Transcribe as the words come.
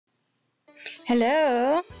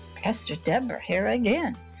Hello, Pastor Deborah here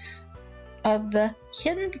again of the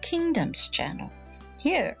Hidden Kingdoms channel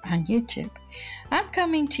here on YouTube. I'm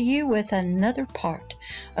coming to you with another part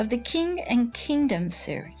of the King and Kingdom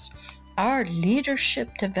series, our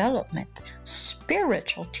leadership development,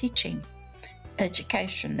 spiritual teaching,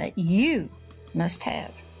 education that you must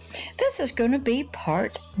have. This is going to be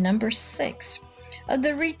part number 6 of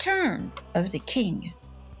the return of the King,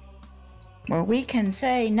 where we can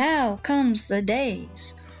say, now comes the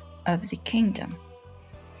days of the kingdom.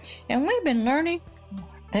 And we've been learning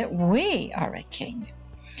that we are a king,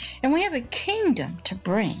 and we have a kingdom to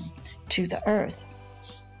bring to the earth.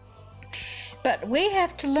 But we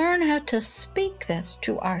have to learn how to speak this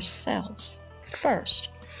to ourselves first,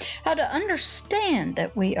 how to understand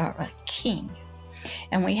that we are a king,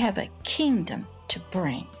 and we have a kingdom to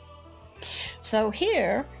bring. So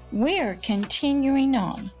here we are continuing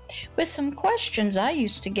on with some questions I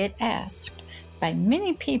used to get asked by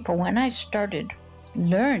many people when I started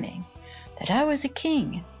learning that I was a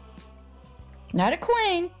king. Not a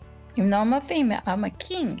queen, even though I'm a female, I'm a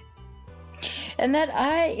king. And that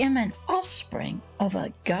I am an offspring of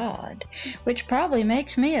a God, which probably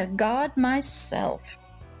makes me a God myself.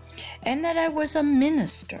 And that I was a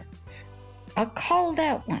minister, a called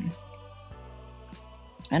out one,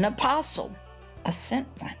 an apostle, a sent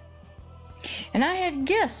one. And I had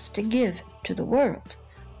gifts to give to the world,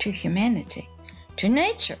 to humanity, to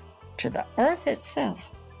nature, to the earth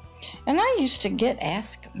itself. And I used to get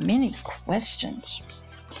asked many questions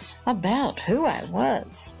about who I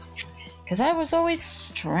was, because I was always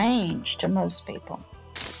strange to most people.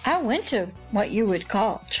 I went to what you would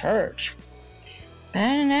call church, but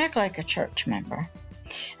I didn't act like a church member.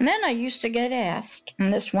 And then I used to get asked,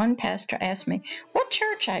 and this one pastor asked me what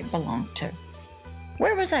church I belonged to.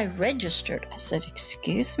 Where was I registered? I said,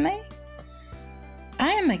 excuse me? I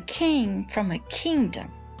am a king from a kingdom.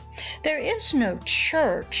 There is no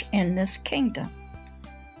church in this kingdom.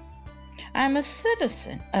 I'm a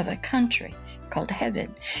citizen of a country called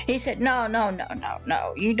heaven. He said, no,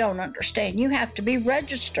 you don't understand. You have to be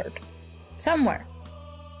registered somewhere.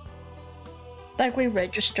 Like we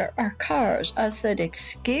register our cars. I said,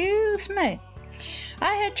 excuse me.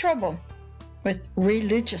 I had trouble with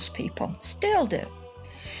religious people, still do.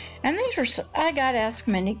 And I got asked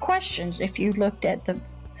many questions. If you looked at the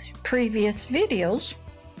previous videos,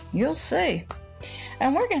 you'll see.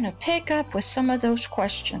 And we're going to pick up with some of those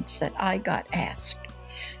questions that I got asked.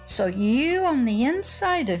 So you on the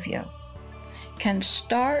inside of you can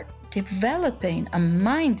start developing a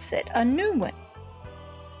mindset, a new one,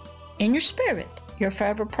 in your spirit, your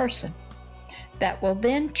forever person, that will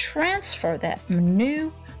then transfer that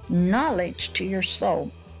new knowledge to your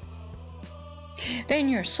soul. Then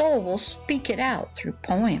your soul will speak it out through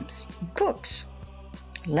poems, books,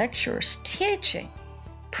 lectures, teaching,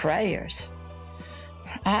 prayers.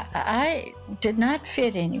 I did not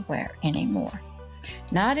fit anywhere anymore.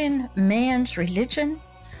 Not in man's religion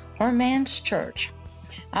or man's church.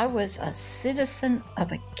 I was a citizen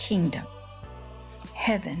of a kingdom,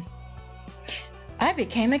 heaven. I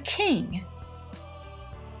became a king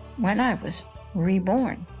when I was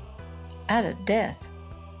reborn out of death.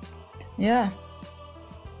 Yeah.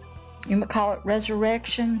 You might call it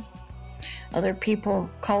resurrection. Other people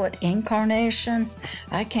call it incarnation.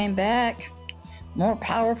 I came back more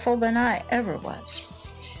powerful than I ever was.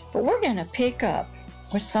 But we're going to pick up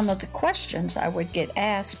with some of the questions I would get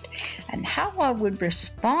asked and how I would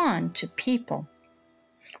respond to people,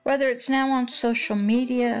 whether it's now on social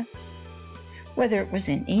media, whether it was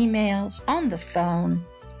in emails, on the phone.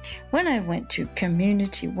 When I went to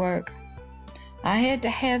community work, I had to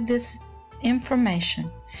have this information,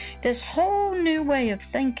 this whole new way of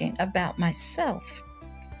thinking about myself,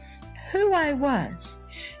 who I was,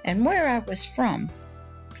 and where I was from,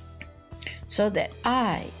 so that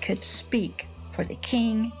I could speak for the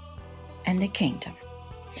King and the kingdom.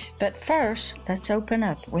 But first, let's open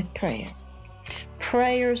up with prayer.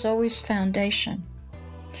 Prayer is always foundation.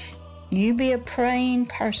 You be a praying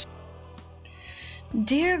person.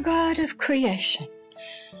 Dear God of creation,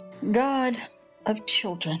 God of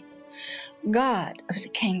children, God of the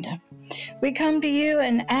kingdom, we come to you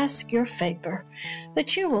and ask your favor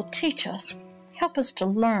that you will teach us, help us to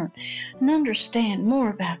learn and understand more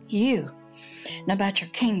about you and about your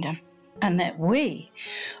kingdom, and that we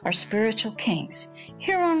are spiritual kings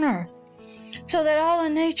here on earth, so that all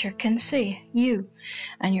in nature can see you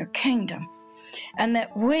and your kingdom, and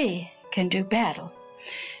that we can do battle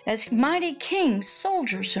as mighty kings,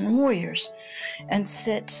 soldiers, and warriors, and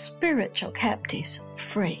set spiritual captives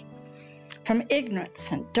free from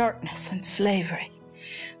ignorance and darkness and slavery.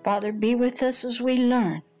 Father, be with us as we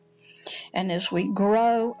learn and as we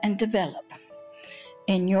grow and develop.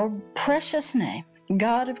 In your precious name,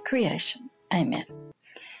 God of creation, amen.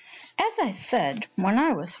 As I said, when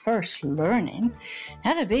I was first learning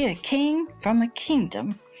how to be a king from a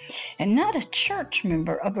kingdom and not a church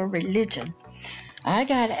member of a religion, I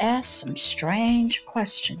got asked some strange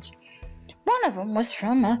questions. One of them was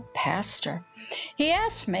from a pastor. He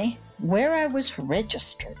asked me where I was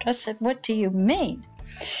registered. I said, "What do you mean?"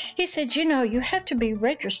 He said, "You have to be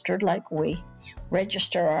registered like we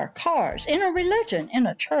register our cars in a religion, in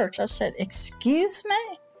a church." I said, "Excuse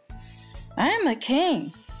me? I am a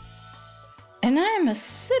king, and I am a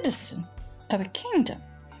citizen of a kingdom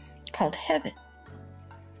called heaven.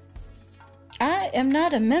 I am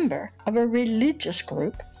not a member of a religious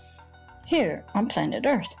group here on planet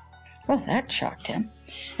Earth." Well, that shocked him,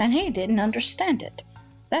 and he didn't understand it.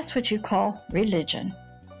 That's what you call religion.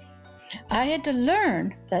 I had to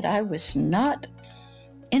learn that I was not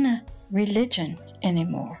in a religion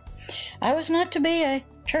anymore. I was not to be a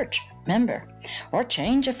church member or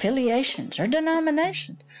change affiliations or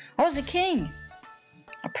denominations. I was a king,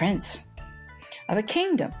 a prince of a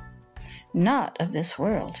kingdom, not of this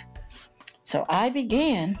world. So I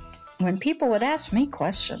began when people would ask me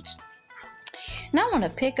questions. And I want to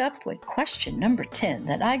pick up with question number 10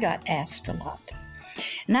 that I got asked a lot.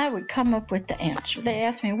 And I would come up with the answer. They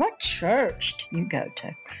asked me, "What church do you go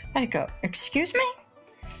to?" I go, "Excuse me?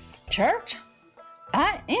 Church?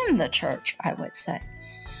 I am the church," I would say.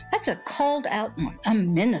 That's a called out one, a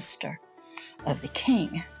minister of the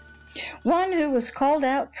king. One who was called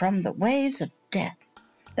out from the ways of death.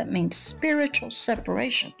 That means spiritual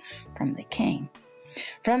separation from the king,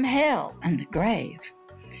 from hell and the grave,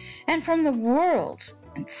 and from the world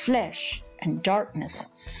and flesh and darkness.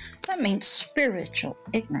 That means spiritual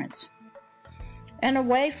ignorance, and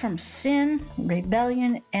away from sin,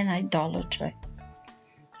 rebellion, and idolatry.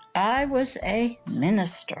 I was a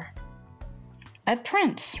minister, a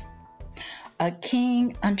prince, a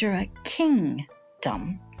king under a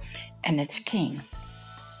kingdom and its king.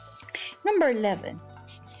 Number 11.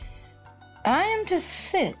 I am to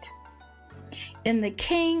sit in the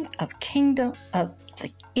king of kingdom of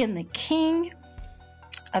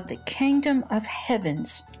the kingdom of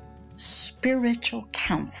heaven's spiritual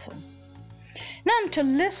counsel. Now I'm to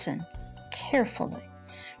listen carefully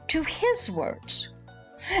to his words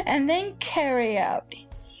and then carry out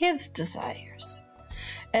his desires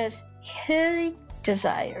as he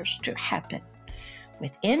desires to happen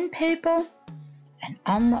within people and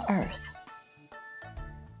on the earth,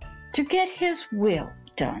 to get his will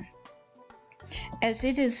done as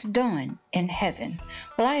it is done in heaven.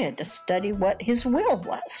 Well, I had to study what his will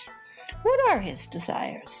was. What are his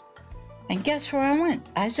desires? And guess where I went?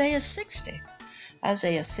 Isaiah 60,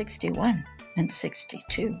 Isaiah 61, and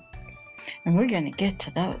 62. And we're going to get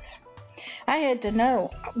to those. I had to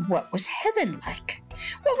know what was heaven like.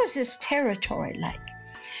 What was his territory like?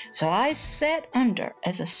 So I sat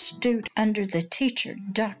as a student under the teacher,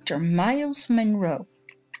 Dr. Myles Munroe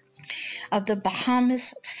of the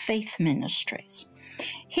Bahamas Faith Ministries.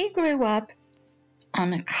 He grew up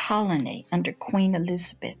on a colony under Queen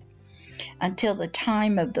Elizabeth until the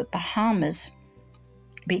time of the Bahamas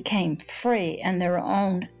became free and their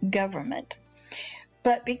own government.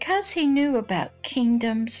 But because he knew about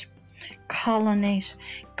kingdoms, colonies,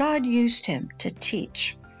 God used him to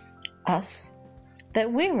teach us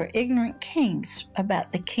that we were ignorant kings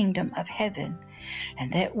about the kingdom of heaven,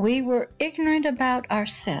 and that we were ignorant about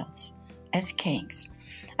ourselves as kings.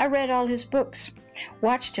 I read all his books,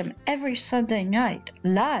 watched him every Sunday night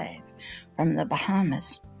live from the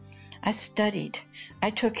Bahamas. I studied, I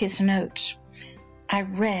took his notes, I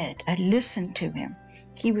read, I listened to him.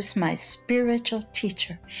 He was my spiritual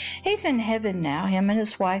teacher. He's in heaven now. Him and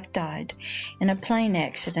his wife died in a plane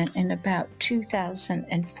accident in about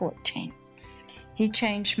 2014. He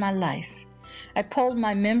changed my life. I pulled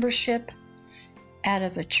my membership out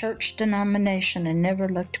of a church denomination and never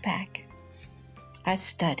looked back. I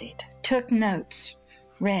studied, took notes,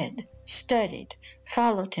 read, studied,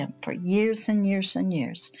 followed him for years and years and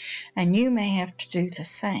years. And you may have to do the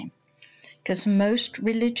same, because most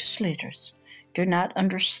religious leaders do not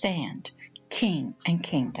understand king and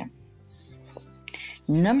kingdom.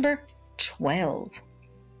 Number 12.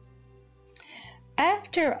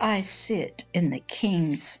 After I sit in the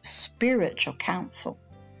king's spiritual council,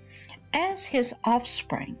 as his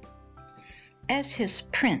offspring, as his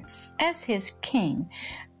prince, as his king,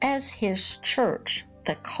 as his church,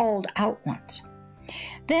 the called out ones,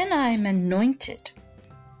 then I am anointed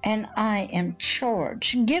and I am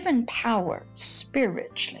charged, given power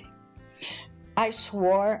spiritually. I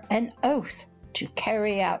swore an oath to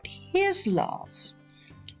carry out his laws,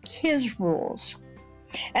 his rules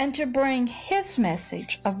and to bring his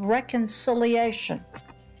message of reconciliation,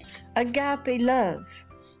 agape love,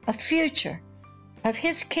 a future of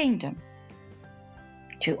his kingdom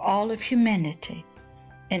to all of humanity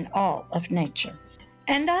and all of nature.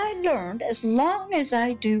 And I learned, as long as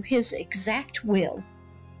I do his exact will,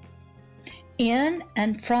 in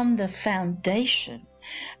and from the foundation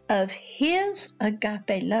of his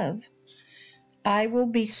agape love, I will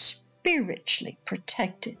be spiritually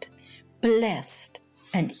protected, blessed,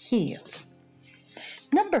 and healed.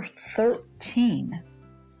 Number 13.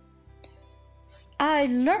 I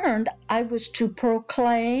learned I was to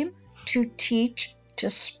proclaim, to teach, to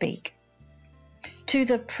speak to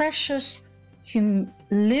the precious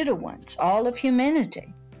little ones, all of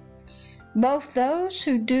humanity, both those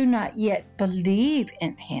who do not yet believe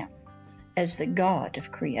in him as the God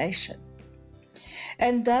of creation,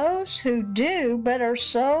 and those who do but are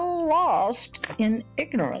so lost in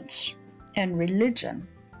ignorance and religion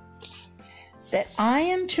that I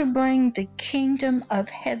am to bring the kingdom of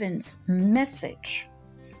heaven's message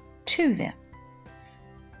to them,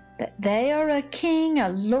 that they are a king, a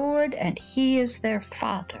lord, and he is their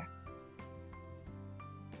father.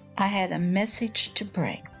 I had a message to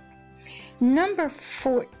bring. Number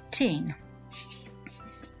 14.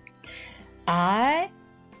 I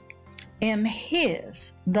am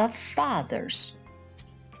his, the Father's,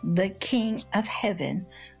 the King of heaven,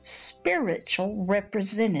 spiritual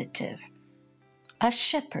representative, a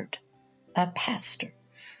shepherd, a pastor.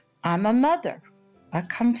 I'm a mother, a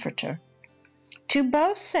comforter, to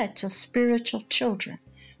both sets of spiritual children,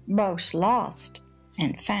 both lost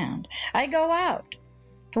and found. I go out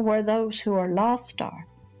to where those who are lost are.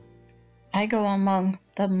 I go among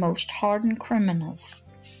the most hardened criminals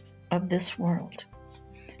of this world.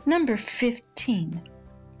 Number 15.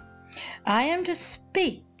 I am to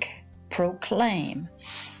speak, proclaim,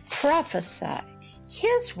 prophesy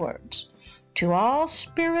his words to all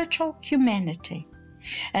spiritual humanity,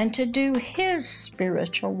 and to do his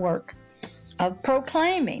spiritual work of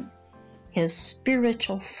proclaiming his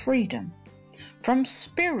spiritual freedom from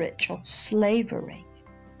spiritual slavery,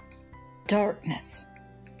 darkness,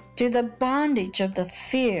 to the bondage of the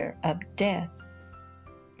fear of death,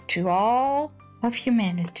 to all of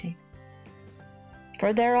humanity.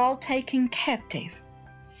 For they're all taken captive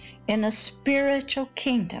in a spiritual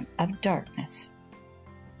kingdom of darkness,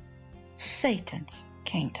 Satan's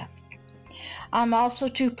kingdom. I'm also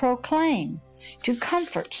to proclaim, to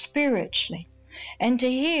comfort spiritually, and to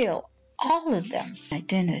heal all of them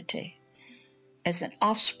identity as an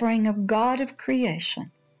offspring of God of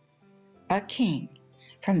creation, a king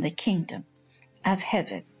from the kingdom of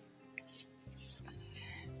heaven.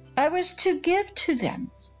 I was to give to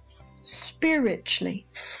them spiritually,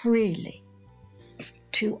 freely,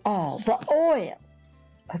 to all the oil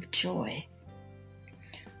of joy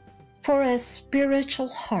for a spiritual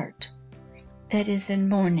heart that is in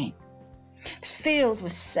mourning. It's filled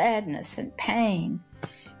with sadness and pain,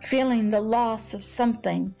 feeling the loss of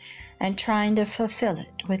something and trying to fulfill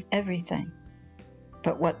it with everything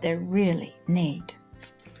but what they really need.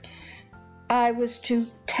 I was to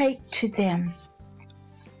take to them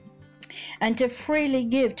and to freely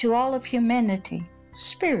give to all of humanity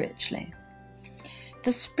spiritually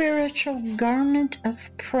the spiritual garment of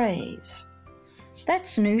praise.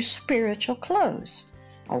 That's new spiritual clothes,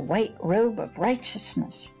 a white robe of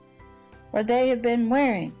righteousness, where they have been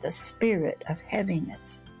wearing the spirit of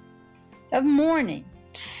heaviness, of mourning,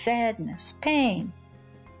 sadness, pain,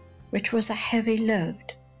 which was a heavy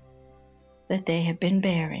load that they have been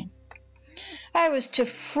bearing. I was to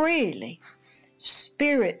freely,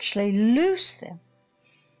 spiritually loose them,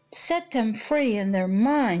 set them free in their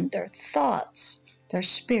mind, their thoughts, their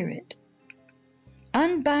spirit,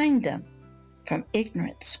 unbind them from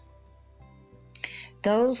ignorance.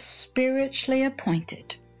 Those spiritually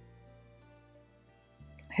appointed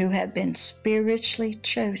who have been spiritually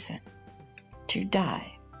chosen to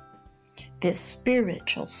die this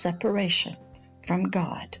spiritual separation from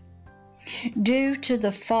God due to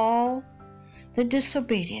the fall, the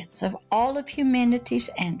disobedience of all of humanity's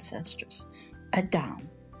ancestors, Adam,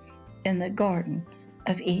 in the Garden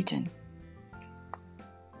of Eden.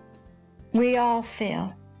 We all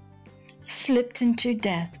fell, slipped into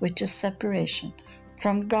death, which is separation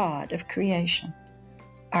from God of creation,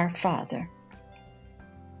 our Father.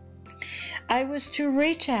 I was to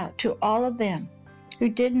reach out to all of them who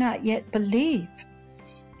did not yet believe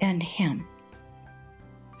in Him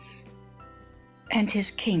and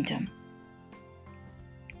His kingdom,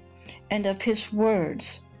 and of His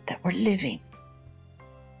words that were living,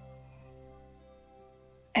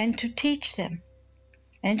 and to teach them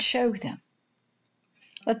and show them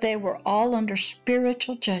But they were all under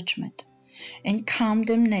spiritual judgment and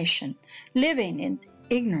condemnation, living in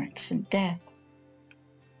ignorance and death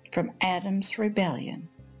from Adam's rebellion,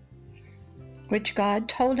 which God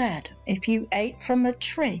told Adam, if you ate from a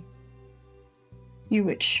tree, you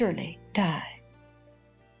would surely die.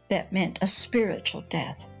 That meant a spiritual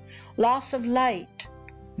death, loss of light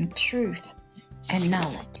and truth and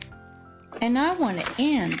knowledge. And I want to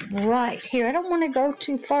end right here. I don't want to go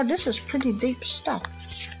too far. This is pretty deep stuff.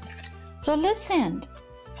 So let's end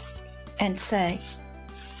and say,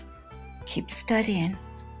 keep studying.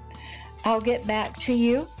 I'll get back to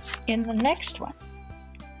you in the next one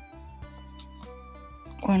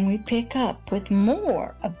when we pick up with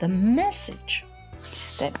more of the message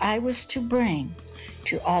that I was to bring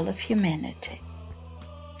to all of humanity.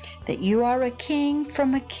 That you are a king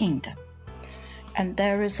from a kingdom, and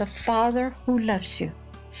there is a Father who loves you.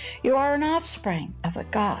 You are an offspring of a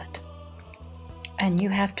God, and you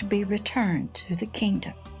have to be returned to the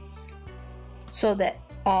kingdom so that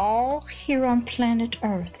all here on planet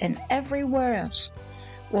Earth and everywhere else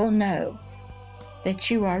will know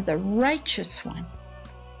that you are the righteous one,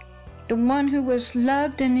 the one who was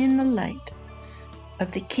loved and in the light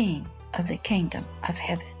of the King of the kingdom of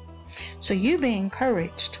heaven. So you be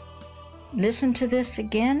encouraged. Listen to this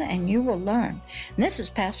again and you will learn. And this is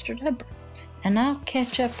Pastor Deborah, and I'll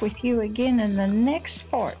catch up with you again in the next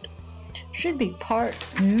part. Should be part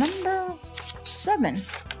number 7.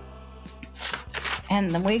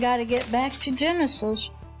 And then we got to get back to Genesis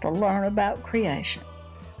to learn about creation.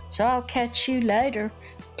 So I'll catch you later.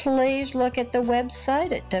 Please look at the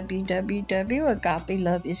website at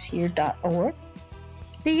www.agapeloveishere.org,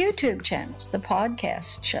 the YouTube channels, the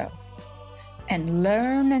podcast show, and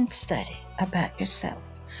learn and study about yourself.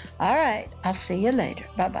 All right, I'll see you later.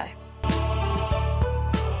 Bye-bye.